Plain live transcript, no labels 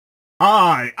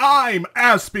Hi, I'm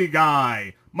Aspie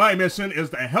Guy. My mission is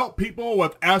to help people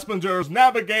with Asperger's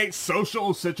navigate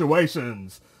social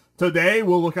situations. Today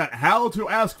we'll look at how to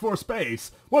ask for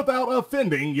space without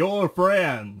offending your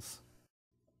friends.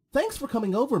 Thanks for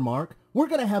coming over, Mark. We're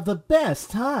gonna have the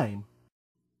best time.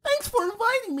 Thanks for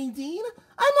inviting me, Dean.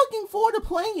 I'm looking forward to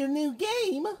playing your new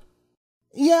game.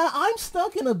 Yeah, I'm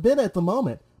stuck in a bit at the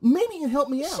moment. Maybe you can help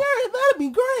me out. Sure, that'd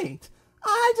be great.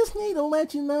 I just need to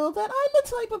let you know that I'm the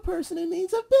type of person who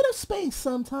needs a bit of space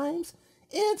sometimes.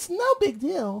 It's no big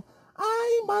deal.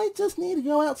 I might just need to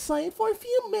go outside for a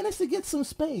few minutes to get some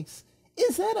space.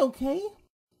 Is that okay?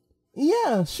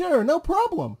 Yeah, sure, no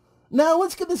problem. Now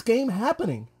let's get this game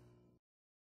happening.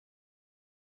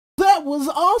 That was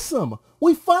awesome!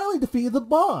 We finally defeated the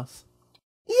boss.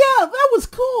 Yeah, that was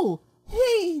cool.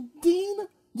 Hey, Dean,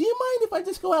 do you mind if I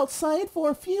just go outside for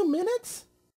a few minutes?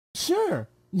 Sure.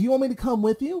 Do you want me to come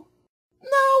with you?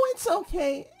 No, it's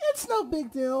okay. It's no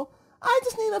big deal. I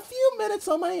just need a few minutes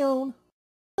on my own.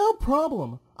 No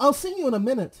problem. I'll see you in a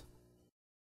minute.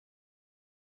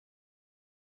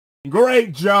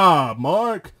 Great job,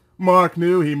 Mark. Mark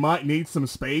knew he might need some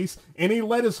space, and he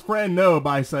let his friend know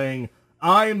by saying,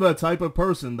 I'm the type of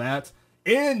person that,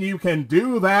 and you can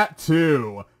do that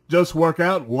too. Just work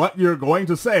out what you're going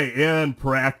to say in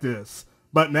practice.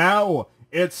 But now,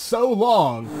 it's so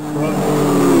long from